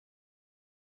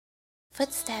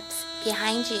Footsteps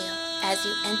behind you as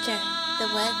you enter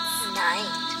the woods. Night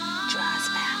draws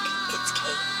back its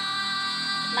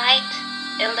cape. Light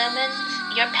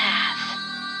illumines your path.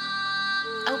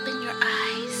 Open your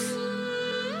eyes.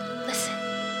 Listen.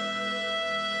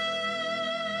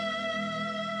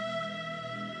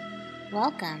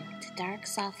 Welcome to Dark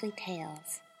Softly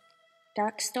Tales.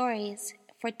 Dark stories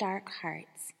for dark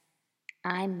hearts.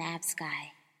 I'm Mav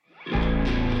Sky.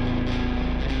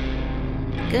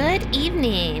 Good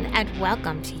evening and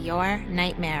welcome to Your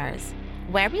Nightmares,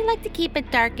 where we like to keep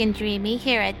it dark and dreamy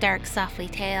here at Dark Softly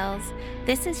Tales.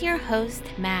 This is your host,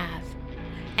 Mav.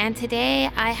 And today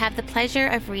I have the pleasure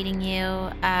of reading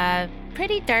you a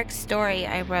pretty dark story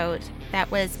I wrote that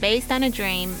was based on a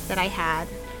dream that I had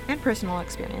and personal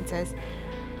experiences.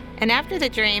 And after the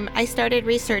dream, I started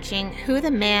researching who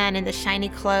the man in the shiny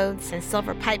clothes and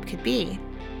silver pipe could be.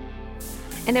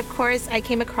 And of course, I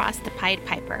came across the Pied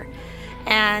Piper.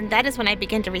 And that is when I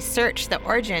began to research the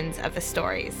origins of the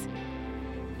stories.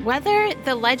 Whether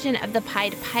the legend of the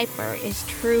Pied Piper is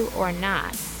true or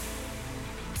not,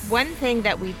 one thing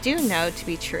that we do know to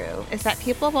be true is that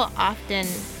people will often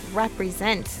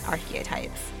represent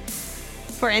archetypes.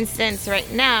 For instance,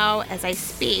 right now, as I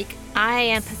speak, I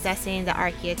am possessing the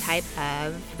archetype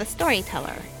of the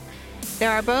storyteller.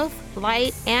 There are both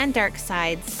light and dark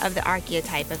sides of the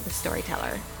archetype of the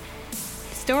storyteller.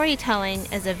 Storytelling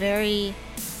is a very,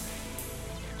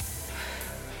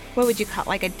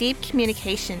 like a deep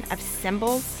communication of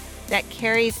symbols that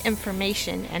carries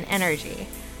information and energy.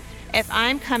 If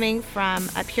I'm coming from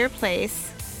a pure place,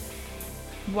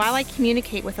 while I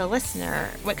communicate with a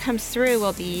listener, what comes through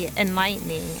will be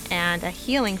enlightening and a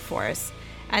healing force,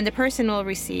 and the person will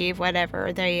receive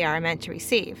whatever they are meant to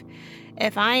receive.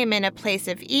 If I am in a place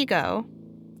of ego,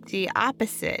 the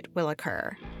opposite will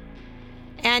occur.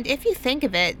 And if you think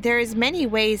of it, there's many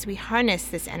ways we harness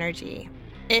this energy.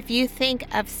 If you think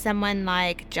of someone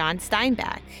like John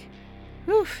Steinbeck,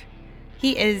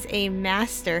 he is a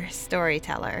master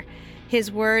storyteller.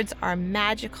 His words are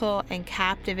magical and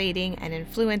captivating and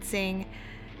influencing,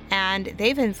 and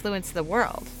they've influenced the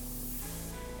world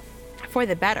for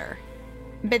the better.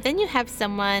 But then you have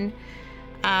someone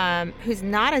who's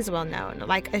not as well known,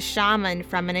 like a shaman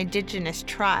from an indigenous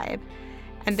tribe.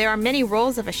 And there are many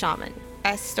roles of a shaman.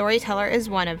 A storyteller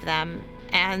is one of them,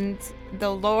 and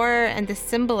the lore and the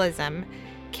symbolism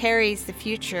carries the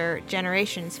future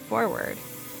generations forward.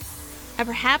 And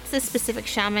perhaps a specific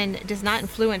shaman does not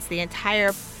influence the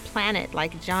entire planet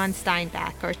like John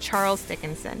Steinbeck or Charles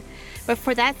Dickinson, but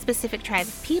for that specific tribe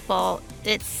of people,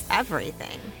 it's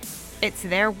everything. It's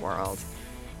their world.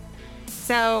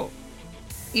 So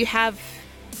you have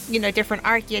different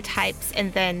archetypes,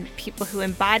 and then people who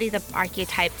embody the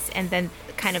archetypes, and then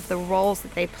kind of the roles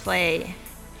that they play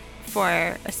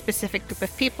for a specific group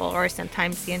of people, or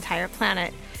sometimes the entire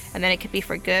planet. And then it could be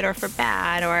for good or for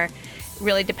bad, or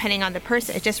really depending on the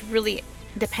person. It just really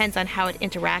depends on how it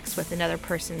interacts with another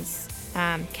person's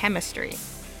chemistry,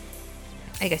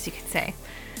 I guess you could say.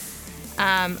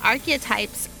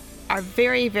 Archetypes are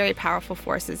very, very powerful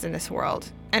forces in this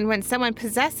world. And when someone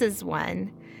possesses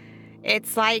one,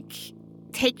 it's like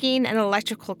taking an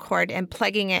electrical cord and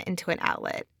plugging it into an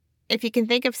outlet. If you can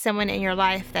think of someone in your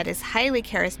life that is highly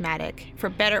charismatic, for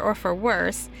better or for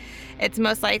worse, it's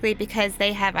most likely because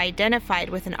they have identified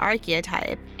with an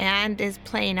archetype and is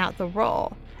playing out the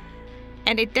role.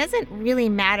 And it doesn't really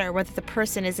matter whether the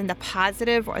person is in the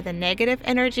positive or the negative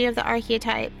energy of the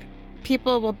archetype.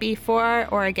 People will be for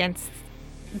or against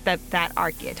that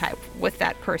archetype with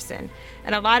that person.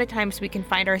 And a lot of times we can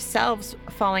find ourselves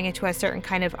falling into a certain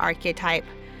kind of archetype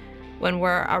when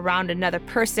we're around another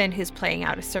person who's playing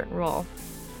out a certain role.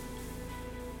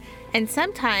 And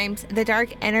sometimes the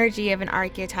dark energy of an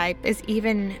archetype is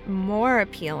even more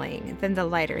appealing than the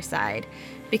lighter side,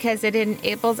 because it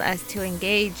enables us to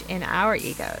engage in our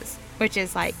egos, which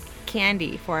is like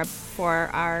candy for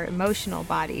our emotional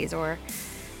bodies, or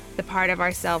the part of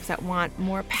ourselves that want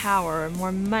more power, or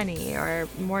more money, or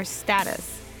more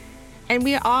status. And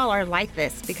we all are like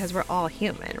this because we're all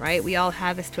human, right? We all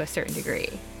have this to a certain degree.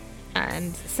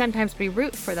 And sometimes we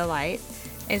root for the light,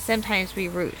 and sometimes we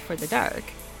root for the dark.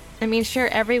 I mean, sure,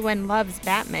 everyone loves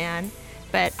Batman,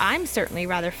 but I'm certainly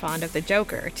rather fond of the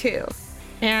Joker, too.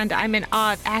 And I'm in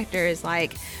awe of actors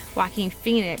like Joaquin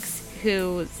Phoenix,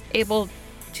 who's able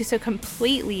to so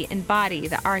completely embody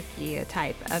the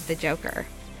archetype of the Joker.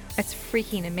 It's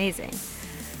freaking amazing.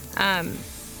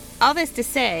 All this to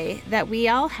say that we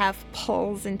all have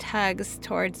pulls and tugs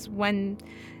towards one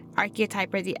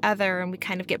archetype or the other, and we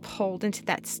kind of get pulled into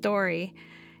that story.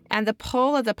 And the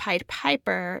pull of the Pied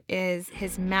Piper is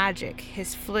his magic,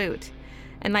 his flute.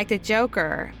 And like the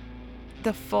Joker,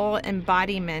 the full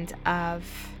embodiment of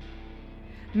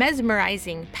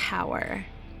mesmerizing power.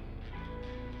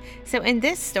 So in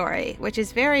this story, which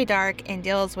is very dark and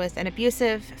deals with an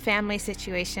abusive family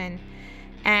situation,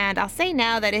 and I'll say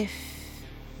now that if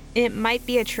it might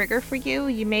be a trigger for you,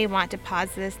 you may want to pause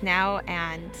this now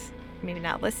and maybe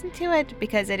not listen to it,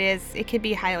 because it can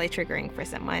be highly triggering for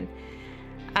someone.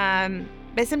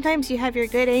 But sometimes you have your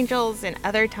good angels, and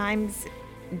other times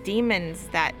demons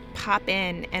that pop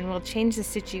in and will change the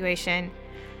situation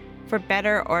for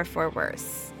better or for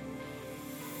worse.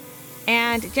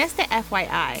 And just a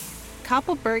FYI,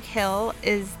 Koppelberg Hill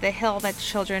is the hill that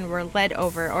children were led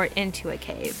over or into a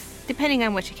cave, depending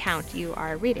on which account you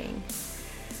are reading.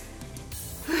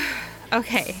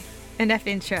 Okay, enough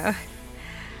intro.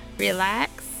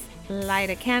 Relax, light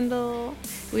a candle.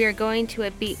 We are going to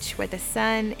a beach where the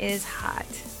sun is hot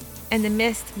and the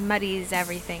mist muddies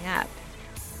everything up.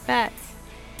 But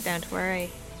don't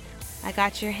worry, I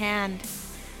got your hand,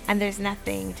 and there's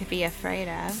nothing to be afraid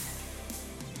of.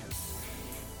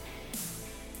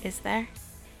 Is there?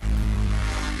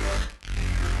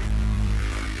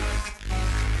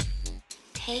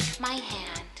 Take my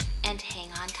hand and hang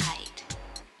on tight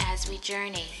as we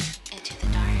journey into the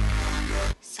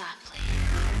dark softly.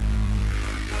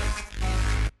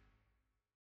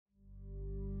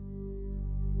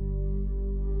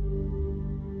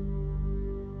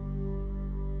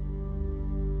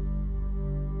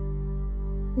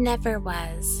 Never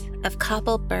Was of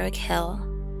Koppelberg Hill.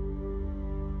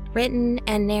 Written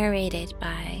and narrated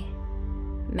by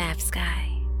Mav Sky.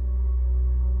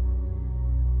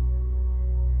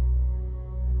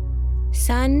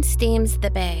 Sun steams the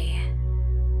bay.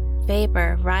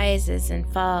 Vapor rises and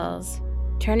falls,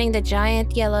 turning the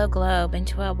giant yellow globe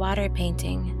into a water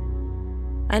painting.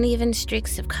 Uneven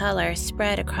streaks of color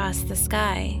spread across the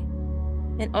sky,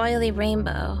 an oily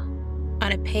rainbow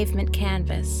on a pavement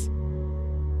canvas.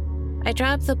 I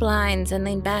drop the blinds and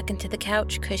lean back into the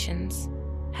couch cushions,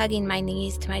 hugging my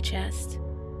knees to my chest.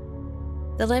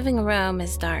 The living room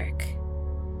is dark.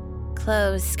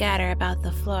 Clothes scatter about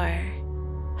the floor,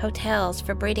 hotels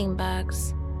for breeding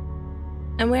bugs.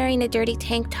 I'm wearing a dirty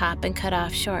tank top and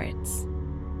cut-off shorts.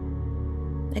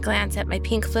 I glance at my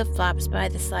pink flip-flops by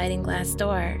the sliding glass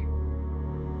door.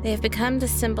 They have become the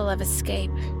symbol of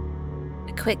escape,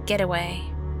 a quick getaway.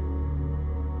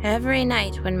 Every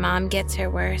night when Mom gets her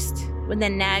worst, when the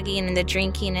nagging and the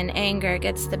drinking and anger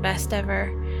gets the best of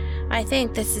her, I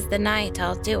think this is the night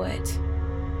I'll do it.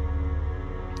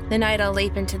 The night I'll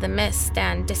leap into the mist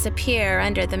and disappear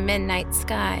under the midnight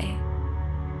sky.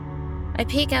 I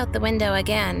peek out the window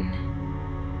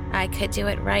again. I could do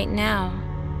it right now.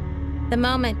 The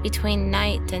moment between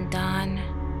night and dawn.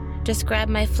 Just grab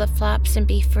my flip-flops and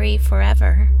be free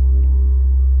forever.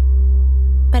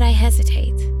 But I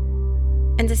hesitate,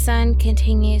 and the sun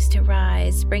continues to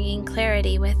rise, bringing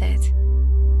clarity with it.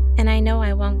 And I know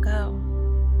I won't go.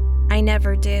 I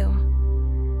never do.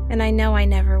 And I know I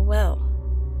never will.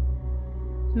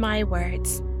 My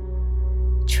words.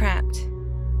 Trapped.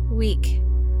 Weak.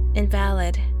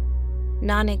 Invalid.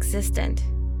 Non-existent.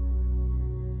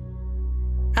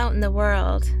 Out in the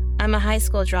world, I'm a high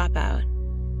school dropout.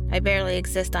 I barely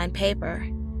exist on paper.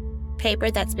 Paper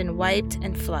that's been wiped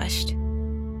and flushed.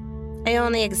 I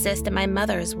only exist in my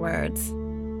mother's words.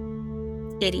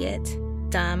 Idiot.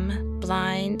 Dumb.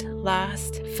 Blind.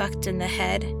 Lost. Fucked in the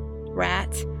head.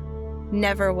 Rat.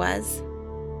 Never was.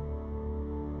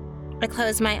 I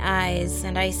close my eyes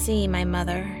and I see my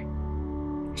mother.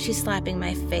 She's slapping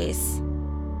my face.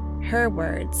 Her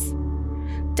words.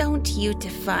 Don't you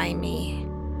defy me.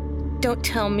 Don't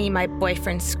tell me my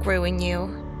boyfriend's screwing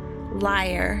you.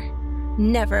 Liar.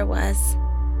 Never was.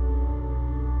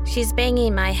 She's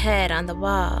banging my head on the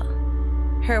wall.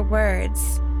 Her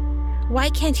words. Why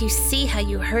can't you see how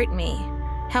you hurt me?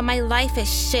 How my life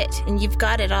is shit and you've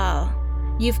got it all.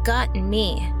 You've got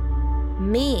me.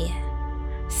 Me.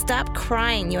 Stop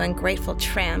crying, you ungrateful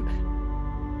tramp.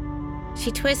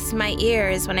 She twists my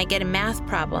ears when I get a math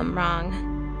problem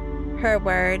wrong. Her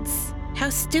words. How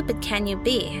stupid can you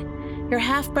be? Your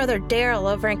half-brother Daryl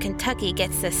over in Kentucky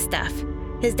gets this stuff.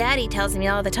 His daddy tells me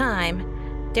all the time.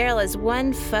 Daryl is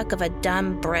one fuck of a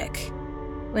dumb brick.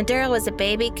 When Daryl was a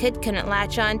baby, kid couldn't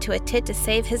latch on to a tit to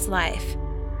save his life.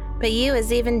 But you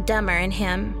is even dumber in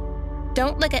him.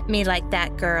 Don't look at me like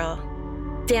that, girl.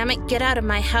 Damn it, get out of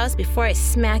my house before I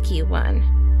smack you one.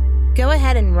 Go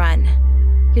ahead and run.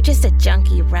 You're just a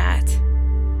junkie rat.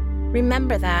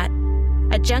 Remember that.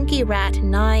 A junkie rat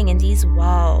gnawing in these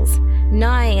walls,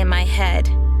 gnawing in my head.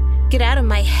 Get out of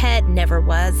my head, never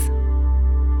was.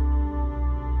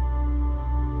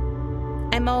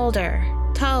 I'm older,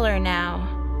 taller now,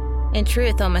 In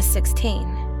truth, almost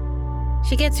 16.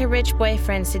 She gets her rich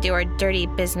boyfriends to do her dirty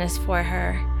business for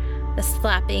her. The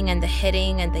slapping and the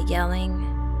hitting and the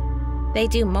yelling. They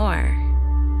do more.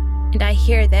 And I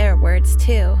hear their words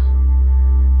too.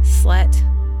 Slut,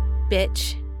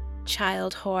 bitch,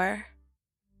 child whore.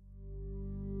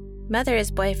 Mother's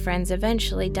boyfriends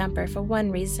eventually dump her for one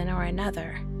reason or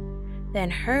another. Then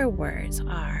her words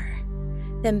are,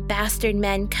 "Them bastard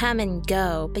men come and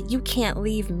go, but you can't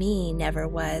leave me," never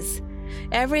was.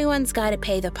 Everyone's gotta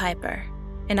pay the piper.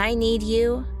 And I need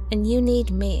you, and you need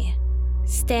me.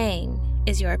 Staying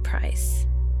is your price.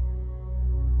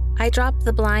 I drop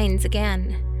the blinds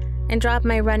again, and drop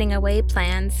my running away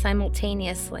plans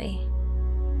simultaneously.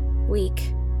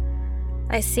 Weak.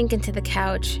 I sink into the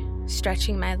couch,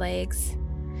 stretching my legs.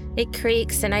 It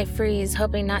creaks and I freeze,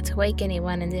 hoping not to wake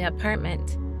anyone in the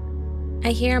apartment.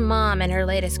 I hear Mom and her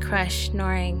latest crush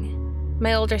snoring.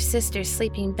 My older sister's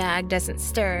sleeping bag doesn't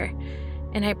stir,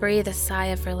 and I breathe a sigh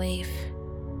of relief.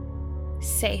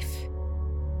 Safe.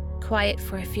 Quiet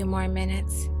for a few more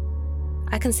minutes.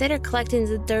 I consider collecting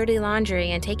the dirty laundry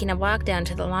and taking a walk down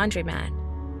to the laundromat.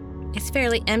 It's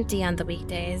fairly empty on the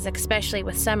weekdays, especially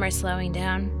with summer slowing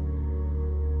down.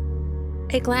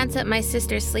 I glance at my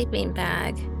sister's sleeping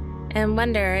bag and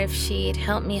wonder if she'd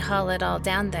help me haul it all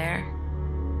down there.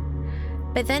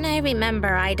 But then I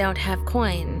remember I don't have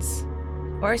coins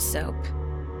or soap.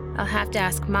 I'll have to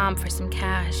ask Mom for some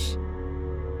cash.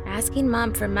 Asking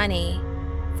Mom for money,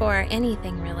 for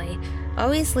anything really,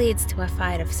 always leads to a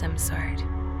fight of some sort.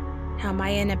 How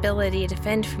my inability to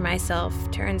fend for myself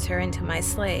turns her into my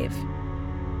slave.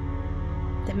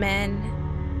 The men,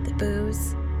 the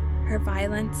booze, her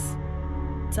violence,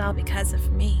 it's all because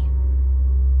of me.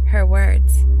 Her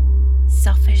words,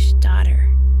 selfish daughter.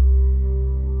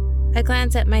 I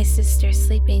glance at my sister's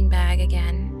sleeping bag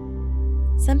again.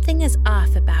 Something is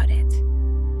off about it.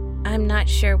 I'm not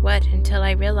sure what until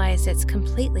I realize it's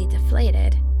completely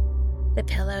deflated. The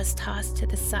pillow's tossed to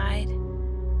the side,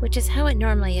 which is how it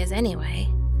normally is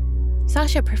anyway.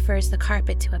 Sasha prefers the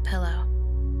carpet to a pillow,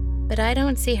 but I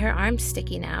don't see her arms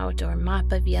sticking out or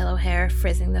mop of yellow hair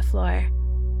frizzing the floor.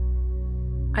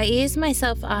 I ease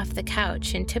myself off the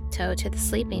couch and tiptoe to the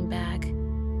sleeping bag,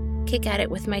 kick at it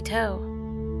with my toe.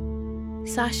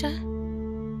 Sasha?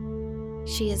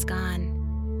 She is gone.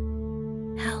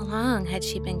 How long had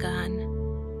she been gone?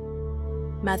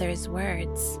 Mother's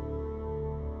words.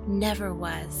 Never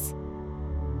was.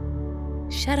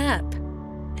 Shut up,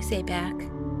 I say back.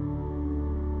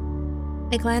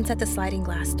 I glance at the sliding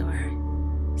glass door.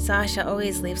 Sasha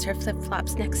always leaves her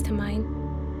flip-flops next to mine.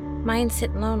 Mine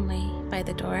sit lonely by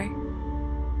the door.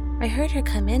 I heard her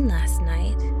come in last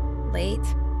night,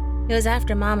 late. It was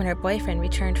after Mom and her boyfriend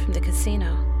returned from the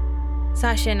casino.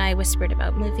 Sasha and I whispered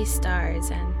about movie stars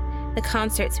and the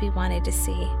concerts we wanted to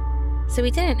see, so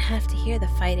we didn't have to hear the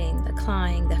fighting, the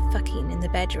clawing, the fucking in the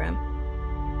bedroom.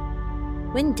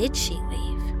 When did she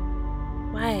leave?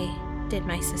 Why did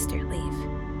my sister leave?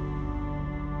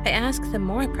 I ask the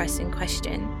more pressing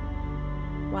question.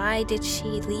 Why did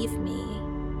she leave me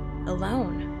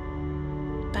alone?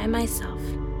 By myself?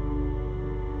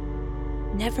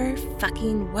 Never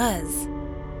fucking was,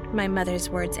 my mother's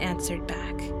words answered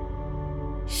back.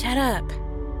 Shut up,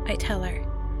 I tell her.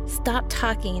 Stop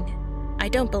talking. I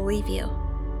don't believe you.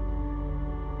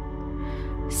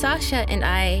 Sasha and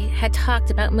I had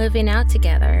talked about moving out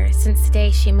together since the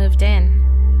day she moved in.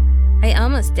 I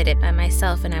almost did it by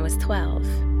myself when I was 12.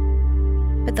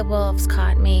 But the wolves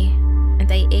caught me, and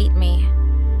they ate me.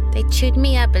 They chewed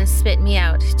me up and spit me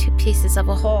out, 2 pieces of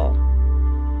a whole.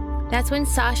 That's when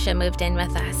Sasha moved in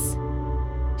with us.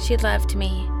 She loved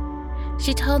me.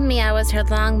 She told me I was her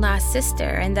long-lost sister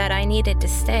and that I needed to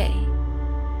stay.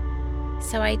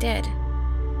 So I did.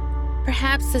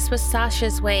 Perhaps this was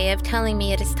Sasha's way of telling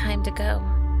me it is time to go.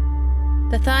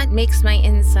 The thought makes my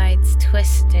insides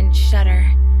twist and shudder.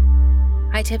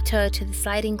 I tiptoe to the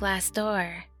sliding glass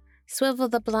door, swivel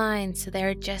the blinds so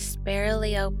they're just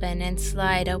barely open, and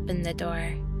slide open the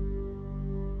door.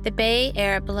 The bay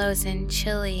air blows in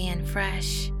chilly and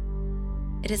fresh.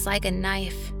 It is like a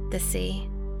knife, the sea.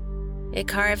 It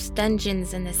carves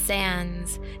dungeons in the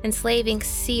sands, enslaving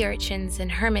sea urchins and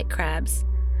hermit crabs,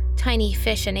 tiny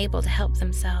fish unable to help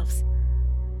themselves.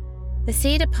 The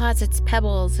sea deposits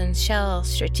pebbles and shells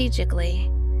strategically,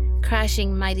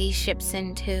 crashing mighty ships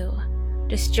in two,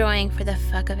 destroying for the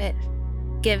fuck of it,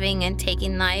 giving and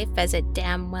taking life as it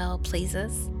damn well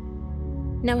pleases.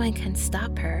 No one can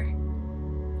stop her.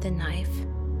 The knife,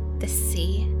 the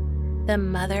sea, the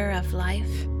mother of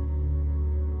life.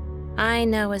 I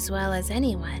know as well as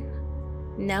anyone,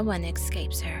 no one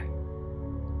escapes her.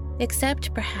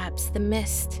 Except perhaps the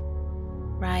mist,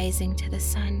 rising to the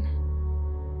sun.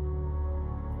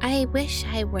 I wish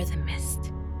I were the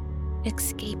mist,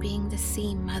 escaping the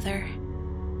sea mother.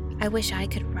 I wish I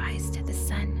could rise to the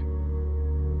sun.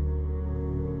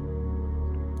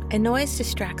 A noise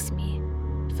distracts me.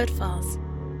 Footfalls.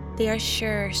 They are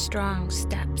sure, strong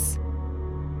steps.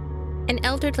 An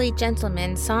elderly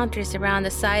gentleman saunters around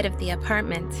the side of the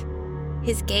apartment.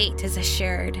 His gait is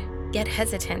assured, yet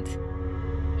hesitant.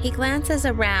 He glances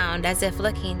around as if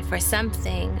looking for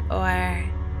something or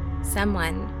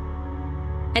someone.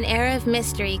 An air of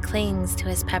mystery clings to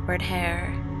his peppered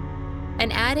hair.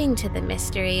 And adding to the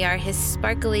mystery are his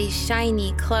sparkly,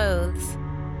 shiny clothes.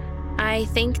 I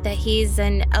think that he's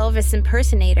an Elvis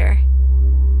impersonator.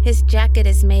 His jacket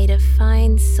is made of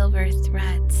fine silver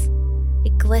threads.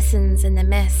 It glistens in the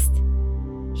mist.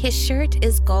 His shirt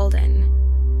is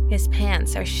golden. His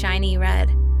pants are shiny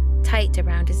red, tight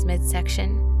around his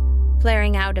midsection,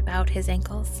 flaring out about his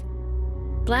ankles.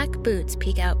 Black boots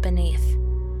peek out beneath.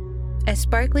 A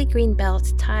sparkly green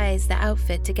belt ties the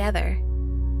outfit together.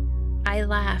 I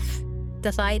laugh,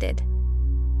 delighted.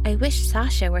 I wish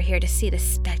Sasha were here to see this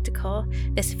spectacle,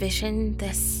 this vision,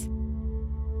 this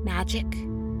magic.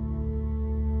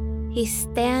 He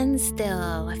stands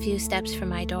still a few steps from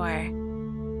my door.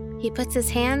 He puts his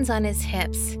hands on his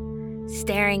hips,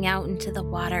 staring out into the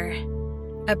water,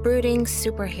 a brooding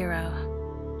superhero.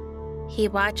 He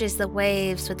watches the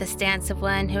waves with the stance of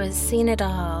one who has seen it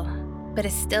all, but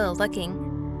is still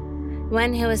looking.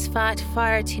 One who has fought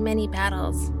far too many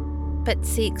battles, but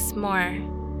seeks more.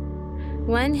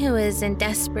 One who is in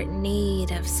desperate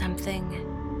need of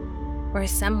something, or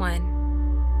someone.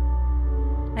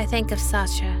 I think of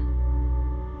Sasha.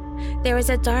 There is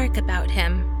a dark about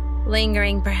him,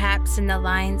 lingering perhaps in the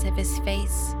lines of his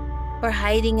face, or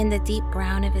hiding in the deep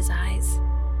brown of his eyes.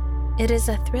 It is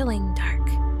a thrilling dark,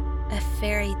 a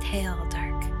fairy tale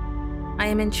dark. I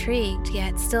am intrigued,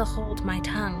 yet still hold my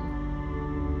tongue.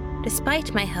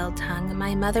 Despite my held tongue,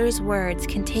 my mother's words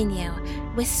continue,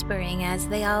 whispering as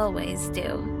they always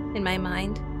do in my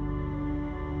mind.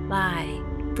 Lie,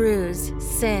 bruise,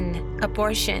 sin,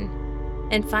 abortion,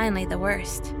 and finally the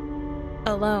worst.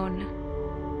 Alone.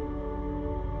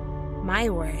 My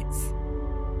words.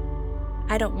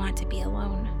 I don't want to be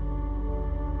alone.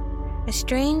 A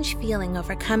strange feeling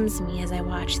overcomes me as I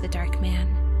watch the dark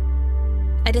man.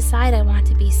 I decide I want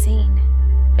to be seen,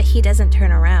 but he doesn't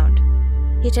turn around.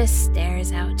 He just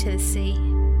stares out to the sea.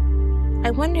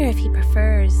 I wonder if he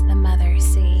prefers the mother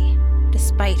sea,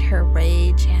 despite her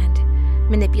rage and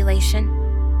manipulation.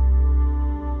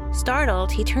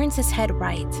 Startled, he turns his head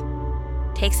right,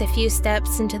 takes a few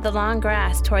steps into the long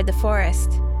grass toward the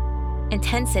forest.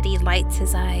 Intensity lights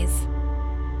his eyes.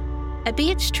 A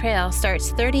beach trail starts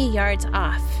 30 yards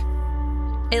off.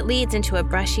 It leads into a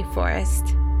brushy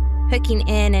forest, hooking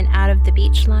in and out of the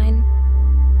beach line.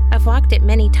 I've walked it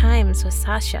many times with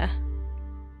Sasha.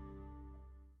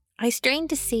 I strain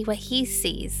to see what he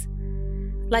sees.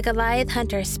 Like a lithe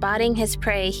hunter spotting his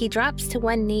prey, he drops to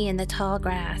one knee in the tall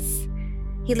grass.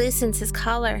 He loosens his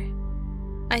collar.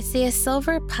 I see a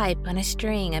silver pipe on a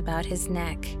string about his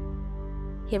neck.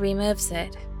 He removes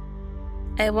it.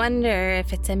 I wonder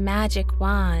if it's a magic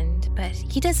wand, but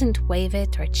he doesn't wave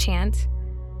it or chant.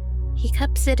 He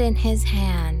cups it in his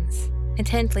hands,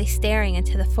 intently staring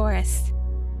into the forest.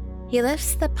 He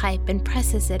lifts the pipe and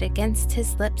presses it against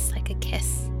his lips like a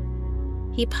kiss.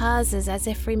 He pauses as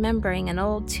if remembering an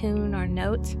old tune or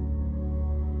note.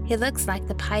 He looks like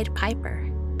the Pied Piper,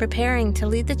 preparing to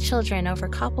lead the children over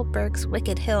Koppelberg's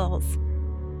wicked hills.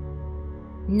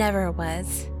 Never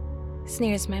was,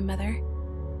 sneers my mother.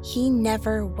 He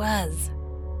never was.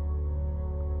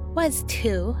 Was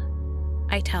too,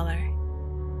 I tell her.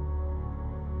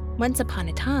 Once upon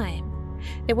a time,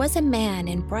 there was a man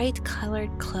in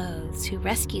bright-colored clothes who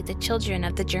rescued the children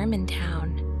of the German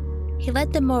town. He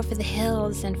led them over the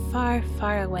hills and far,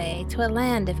 far away to a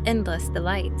land of endless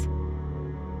delight.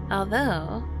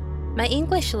 Although, my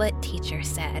English lit teacher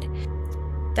said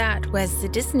that was the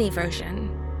Disney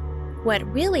version. What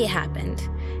really happened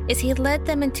is he led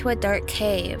them into a dark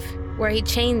cave where he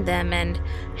chained them and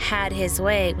had his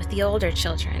way with the older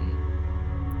children.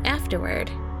 Afterward,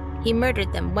 he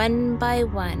murdered them one by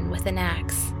one with an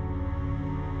axe.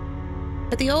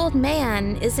 But the old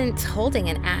man isn't holding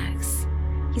an axe.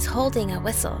 He's holding a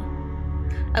whistle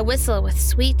with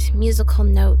sweet musical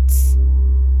notes.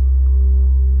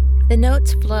 The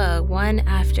notes flow one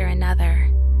after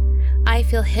another. I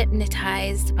feel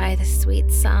hypnotized by the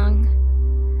sweet song.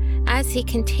 As he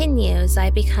continues, I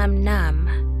become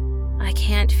numb. I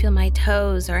can't feel my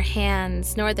toes or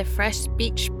hands, nor the fresh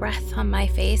beach breath on my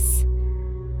face.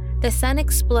 The sun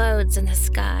explodes in the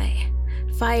sky,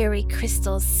 Fiery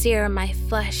crystals sear my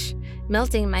flesh,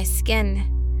 melting my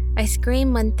skin. I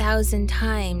scream 1,000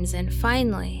 times, and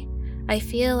finally, I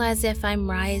feel as if I'm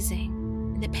rising,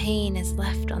 and the pain is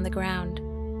left on the ground.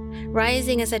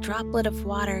 Rising as a droplet of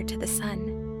water to the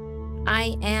sun.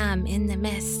 I am in the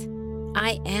mist.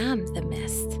 I am the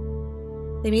mist.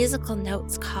 The musical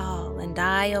notes call, and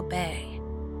I obey.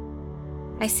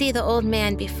 I see the old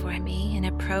man before me and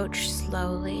approach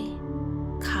slowly,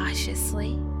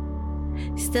 cautiously.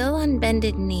 Still on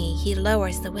bended knee, he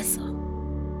lowers the whistle.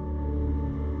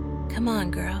 Come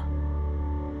on, girl.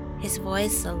 His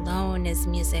voice alone is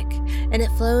music, and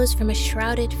it flows from a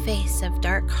shrouded face of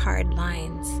dark, hard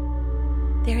lines.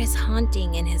 There is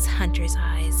haunting in his hunter's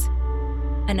eyes.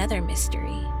 Another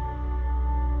mystery.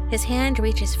 His hand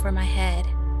reaches for my head,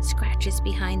 scratches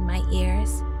behind my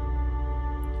ears.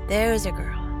 There's a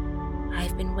girl.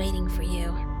 I've been waiting for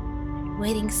you.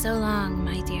 Waiting so long,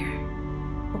 my dear.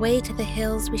 Away to the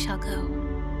hills we shall go.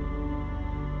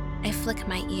 I flick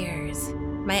my ears.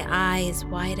 My eyes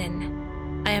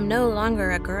widen. I am no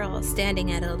longer a girl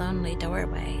standing at a lonely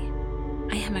doorway.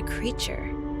 I am a creature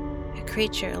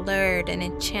lured and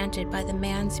enchanted by the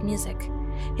man's music.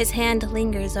 His hand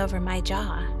lingers over my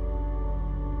jaw.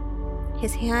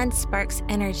 His hand sparks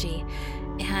energy,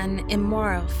 an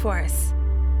immoral force.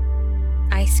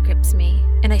 Ice grips me,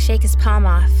 and I shake his palm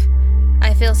off.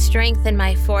 I feel strength in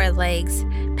my forelegs,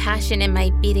 passion in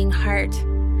my beating heart.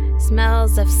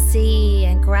 Smells of sea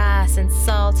and grass and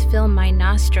salt fill my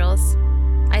nostrils.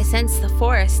 I sense the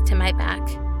forest to my back.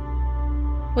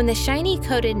 When the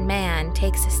shiny-coated man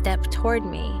takes a step toward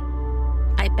me,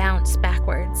 I bounce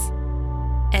backwards,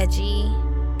 edgy,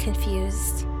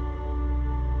 confused.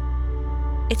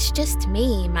 It's just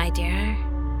me, my dear,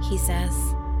 he says.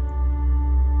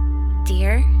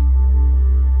 Deer?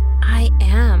 I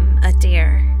am a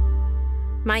deer.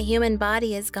 My human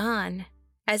body is gone,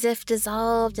 as if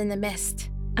dissolved in the mist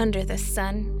under the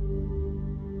sun.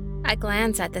 I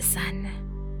glance at the sun.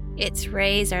 Its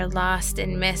rays are lost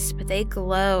in mist, but they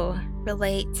glow,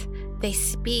 relate, they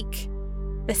speak.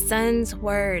 The sun's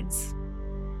words.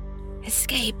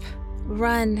 Escape,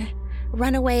 run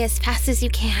away as fast as you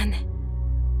can.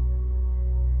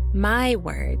 My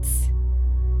words.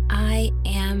 I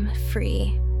am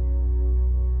free.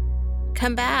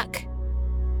 Come back,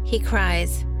 he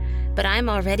cries, but I'm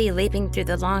already leaping through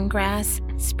the long grass,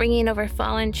 springing over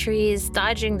fallen trees,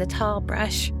 dodging the tall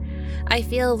brush. I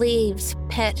feel leaves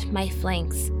pet my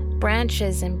flanks,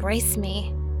 branches embrace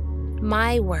me.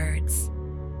 My words.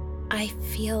 I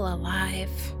feel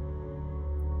alive.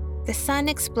 The sun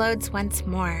explodes once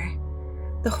more.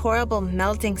 The horrible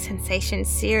melting sensation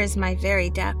sears my very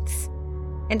depths,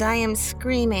 and I am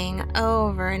screaming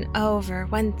over and over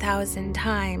 1,000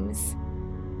 times.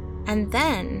 And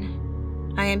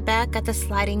then I am back at the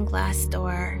sliding glass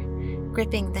door,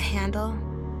 gripping the handle,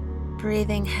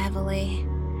 breathing heavily.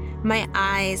 My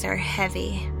eyes are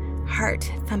heavy,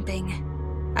 heart thumping.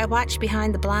 I watch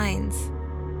behind the blinds.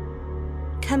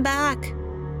 Come back,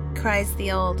 cries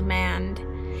the old man.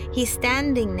 He's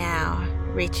standing now,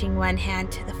 reaching one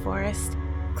hand to the forest,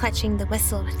 clutching the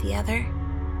whistle with the other.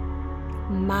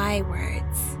 My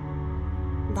words.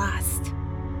 Lost,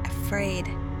 afraid,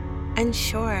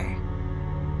 unsure.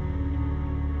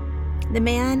 The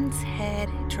man's head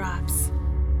drops.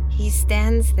 He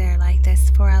stands there like this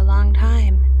for a long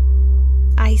time.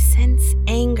 I sense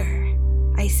anger.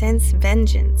 I sense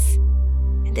vengeance.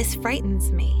 And this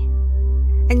frightens me.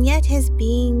 And yet his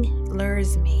being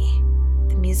lures me.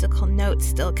 The musical notes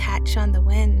still catch on the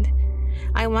wind.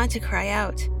 I want to cry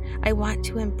out. I want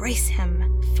to embrace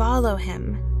him, follow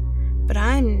him. But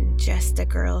I'm just a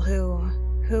girl who...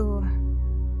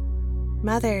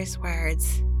 Mother's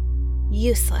words.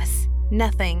 Useless,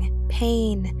 nothing,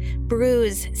 pain,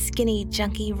 bruise, skinny,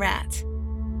 junky rat.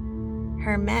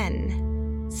 Her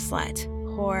men, slut,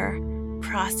 whore,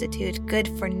 prostitute,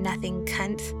 good-for-nothing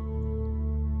cunt.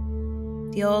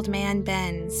 The old man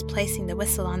bends, placing the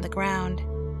whistle on the ground.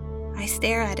 I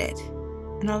stare at it.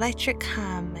 An electric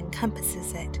hum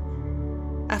encompasses it.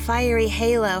 A fiery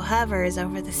halo hovers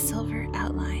over the silver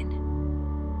outline.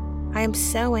 I am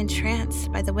so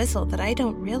entranced by the whistle that I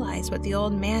don't realize what the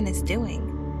old man is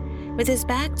doing. With his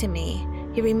back to me,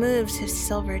 he removes his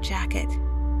silver jacket,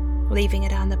 leaving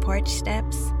it on the porch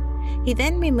steps. He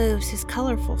then removes his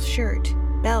colorful shirt,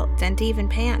 belt, and even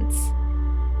pants.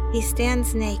 He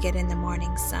stands naked in the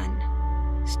morning sun,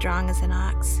 strong as an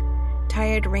ox,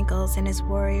 tired wrinkles in his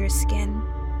warrior skin.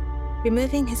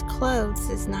 Removing his clothes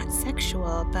is not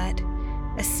sexual, but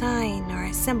a sign or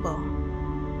a symbol.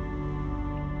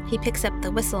 He picks up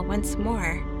the whistle once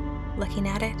more, looking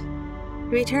at it.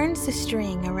 He returns the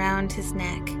string around his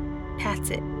neck,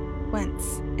 pats it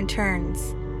once and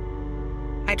turns.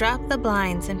 I drop the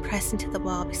blinds and press into the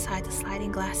wall beside the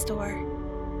sliding glass door.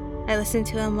 I listen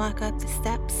to him walk up the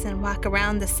steps and walk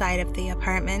around the side of the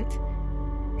apartment,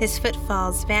 his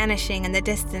footfalls vanishing in the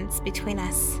distance between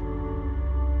us.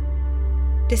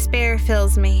 Despair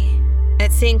fills me.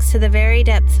 It sinks to the very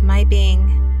depths of my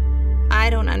being. I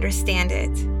don't understand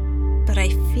it, but I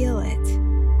feel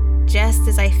it, just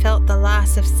as I felt the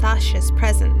loss of Sasha's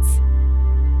presence.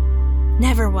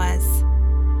 Never was.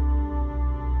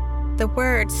 The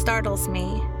word startles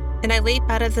me, and I leap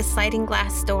out of the sliding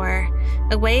glass door,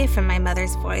 away from my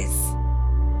mother's voice.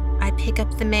 I pick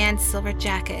up the man's silver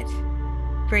jacket,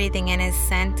 breathing in his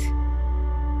scent.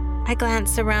 I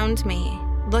glance around me,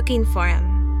 looking for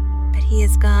him, but he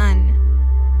is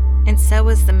gone, and so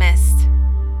is the mist.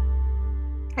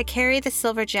 I carry the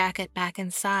silver jacket back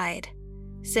inside,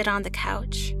 sit on the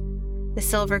couch, the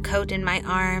silver coat in my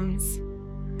arms.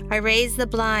 I raise the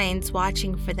blinds,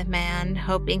 watching for the man,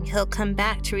 hoping he'll come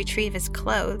back to retrieve his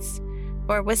clothes,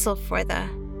 or whistle for the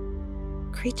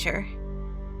creature.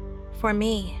 For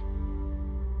me.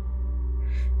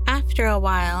 After a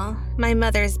while, my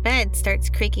mother's bed starts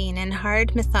creaking in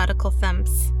hard, methodical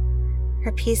thumps.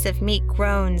 Her piece of meat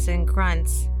groans and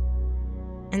grunts.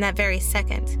 In that very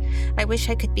second, I wish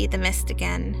I could be the mist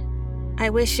again. I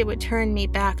wish it would turn me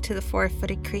back to the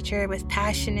four-footed creature with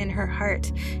passion in her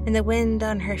heart and the wind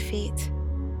on her feet.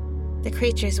 The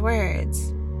creature's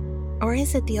words. Or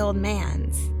is it the old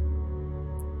man's?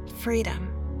 Freedom.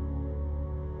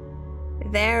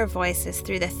 Their voices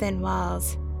through the thin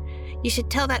walls. You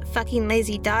should tell that fucking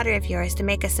lazy daughter of yours to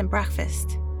make us some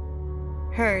breakfast.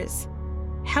 Hers.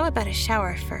 How about a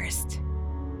shower first?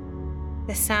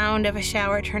 The sound of a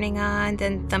shower turning on,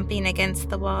 then thumping against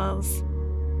the walls.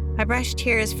 I brush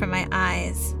tears from my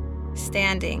eyes.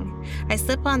 Standing, I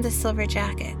slip on the silver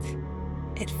jacket.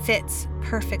 It fits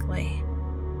perfectly.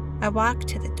 I walk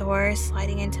to the door,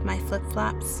 sliding into my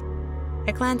flip-flops.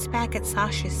 I glance back at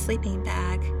Sasha's sleeping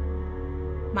bag.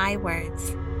 My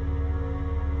words.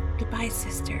 Goodbye,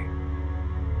 sister.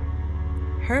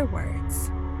 Her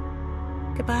words.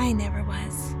 Goodbye, never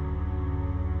was.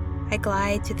 I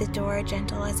glide through the door,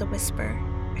 gentle as a whisper.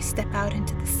 I step out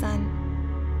into the sun.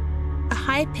 A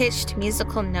high-pitched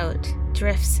musical note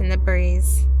drifts in the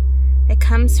breeze. It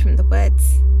comes from the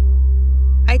woods.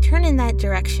 I turn in that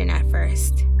direction at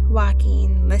first,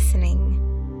 walking, listening.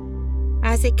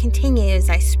 As it continues,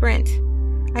 I sprint.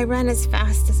 I run as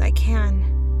fast as I can.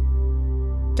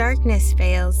 Darkness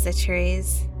veils the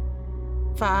trees.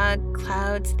 Fog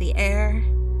clouds the air.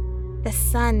 The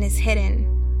sun is hidden.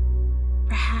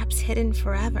 Perhaps hidden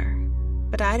forever,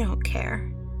 but I don't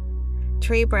care.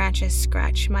 Tree branches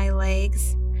scratch my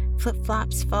legs.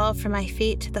 Flip-flops fall from my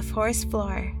feet to the forest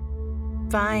floor.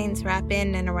 Vines wrap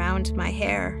in and around my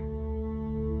hair.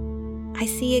 I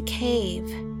see a cave.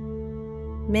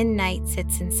 Midnight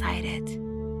sits inside it.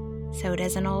 So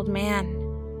does an old man.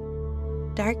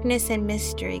 Darkness and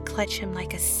mystery clutch him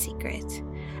like a secret,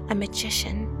 a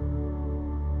magician.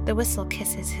 The whistle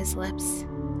kisses his lips.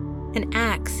 An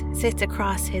axe sits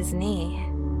across his knee.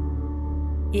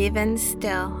 Even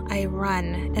still, I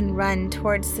run and run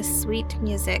towards the sweet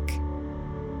music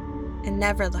and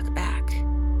never look back.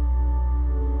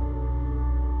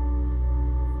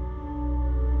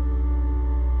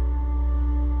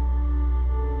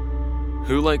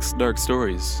 Who likes dark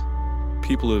stories?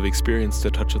 People who have experienced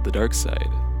a touch of the dark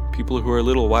side. People who are a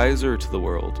little wiser to the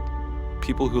world.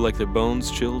 People who like their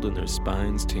bones chilled and their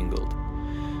spines tingled.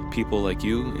 People like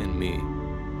you and me.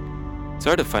 It's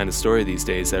hard to find a story these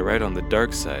days that write on the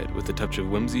dark side with a touch of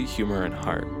whimsy, humor, and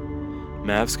heart.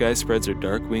 Mavsky spreads her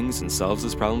dark wings and solves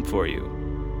this problem for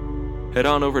you. Head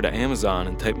on over to Amazon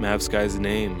and type Mavsky's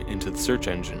name into the search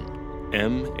engine.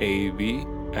 Mavskye.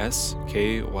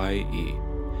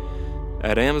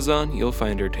 At Amazon, you'll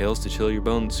find her Tales to Chill Your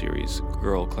Bones series,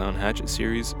 Girl Clown Hatchet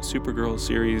series, Supergirl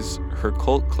series, her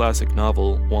cult classic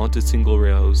novel, Wanted Single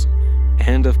Rose,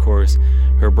 and of course,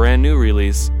 her brand new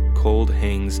release, Cold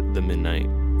Hangs the Midnight.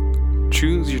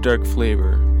 Choose your dark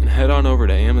flavor and head on over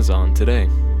to Amazon today.